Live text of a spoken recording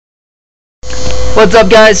What's up,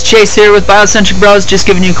 guys? Chase here with Biocentric Bros, just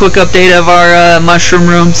giving you a quick update of our mushroom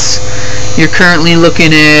rooms. You're currently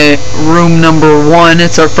looking at room number 1.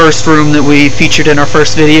 It's our first room that we featured in our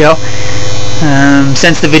first video.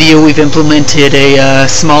 Since the video, we've implemented a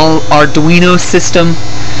small Arduino system.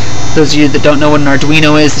 Those of you that don't know what an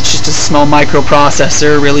Arduino is, it's just a small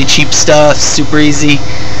microprocessor, really cheap stuff, super easy.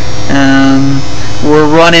 We're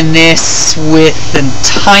running this with a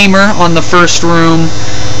timer on the first room.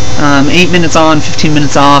 8 minutes on, 15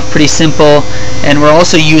 minutes off, pretty simple. And we're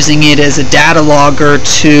also using it as a data logger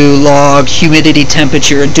to log humidity,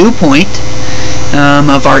 temperature, and dew point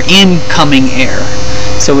of our incoming air,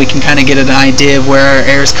 so we can kind of get an idea of where our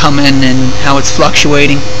air is coming and how it's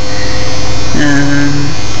fluctuating.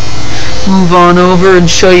 Move on over and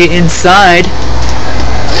show you inside.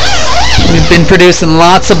 We've been producing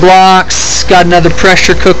lots of blocks, got another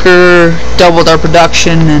pressure cooker, doubled our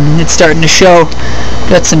production, and it's starting to show.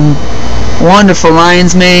 Got some wonderful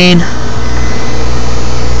lion's mane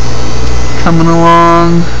coming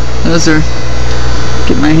along. Those are,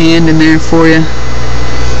 get my hand in there for you.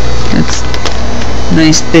 That's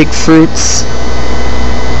nice big fruits.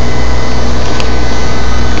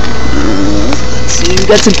 Let's see, we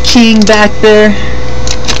got some king back there.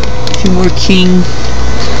 A few more king.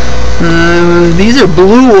 These are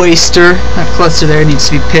blue oyster. That cluster there needs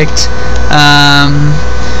to be picked.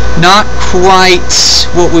 Not quite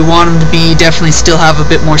what we want them to be. Definitely still have a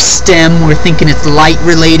bit more stem. We're thinking it's light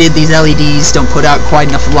related. These LEDs don't put out quite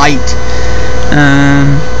enough light.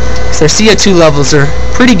 So our CO2 levels are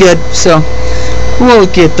pretty good. So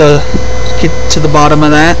we'll get to the bottom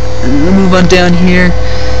of that. We'll move on down here.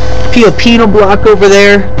 Piopino block over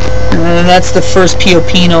there. That's the first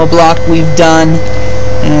Piopino block we've done.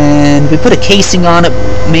 And we put a casing on it.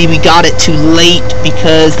 Maybe got it too late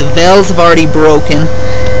because the valves have already broken.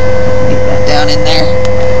 Get that down in there.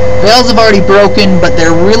 Valves have already broken, but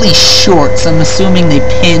they're really short, so I'm assuming they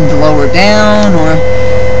pinned lower down, or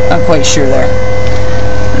not quite sure there.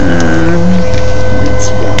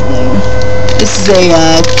 This is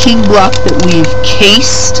a king block that we've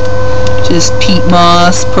cased. Just peat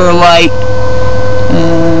moss, perlite,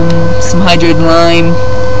 some hydrated lime,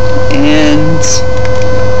 and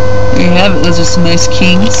there you have it. Those are some nice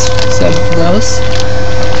kings. Excited for those.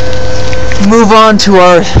 Move on to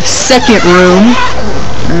our second room.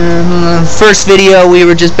 First video, we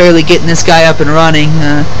were just barely getting this guy up and running.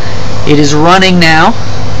 It is running now.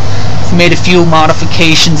 We've made a few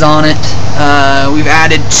modifications on it. We've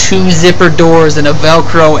added 2 zipper doors and a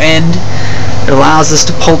Velcro end. It allows us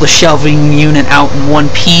to pull the shelving unit out in one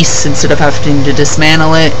piece instead of having to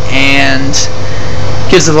dismantle it, and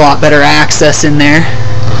gives it a lot better access in there.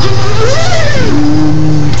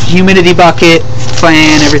 Humidity bucket,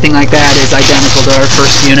 fan, everything like that is identical to our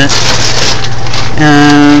first unit.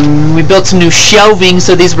 We built some new shelving,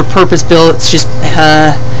 so these were purpose built. It's just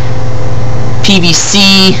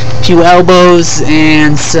PVC, a few elbows,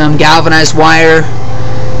 and some galvanized wire,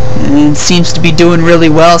 and seems to be doing really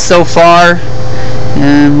well so far.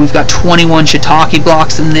 We've got 21 shiitake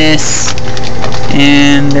blocks in this,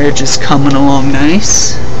 and they're just coming along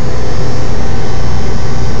nice.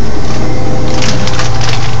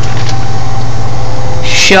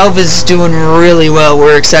 Shelf is doing really well.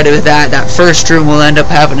 We're excited with that. That first room will end up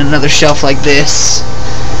having another shelf like this.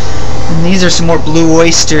 And these are some more blue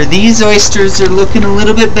oyster. These oysters are looking a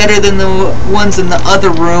little bit better than the ones in the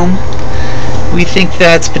other room. We think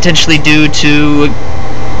that's potentially due to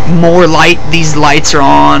more light. These lights are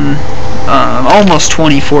on almost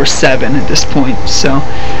 24/7 at this point, so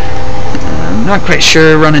I'm not quite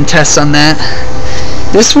sure. Running tests on that.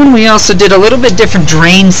 This one we also did a little bit different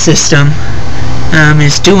drain system.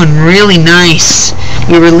 It's doing really nice.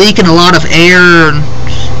 We were leaking a lot of air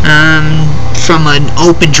from an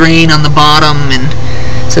open drain on the bottom, and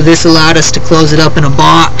so this allowed us to close it up in a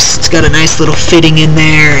box. It's got a nice little fitting in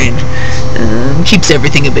there, and keeps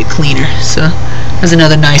everything a bit cleaner. So that's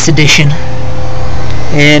another nice addition.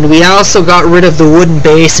 And we also got rid of the wooden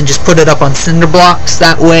base and just put it up on cinder blocks.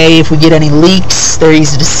 That way, if we get any leaks, they're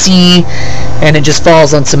easy to see, and it just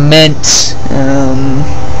falls on cement.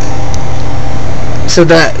 So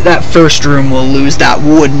that first room will lose that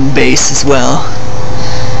wooden base as well.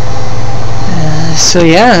 So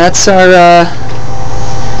yeah, that's our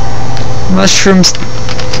mushrooms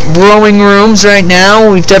growing rooms right now.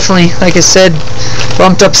 We've definitely, like I said,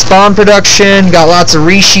 bumped up spawn production, got lots of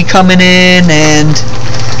reishi coming in, and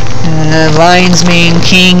lion's mane,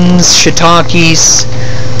 kings, shiitakes.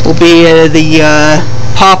 Will be the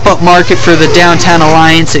pop-up market for the Downtown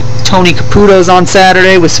Alliance at Tony Caputo's on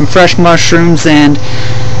Saturday with some fresh mushrooms and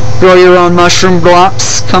grow your own mushroom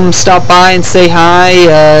blocks come stop by and say hi.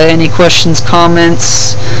 Any questions,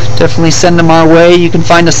 comments, definitely send them our way. You can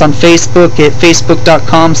find us on Facebook at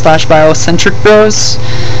facebook.com/biocentricbros.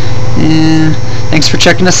 And thanks for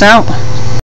checking us out.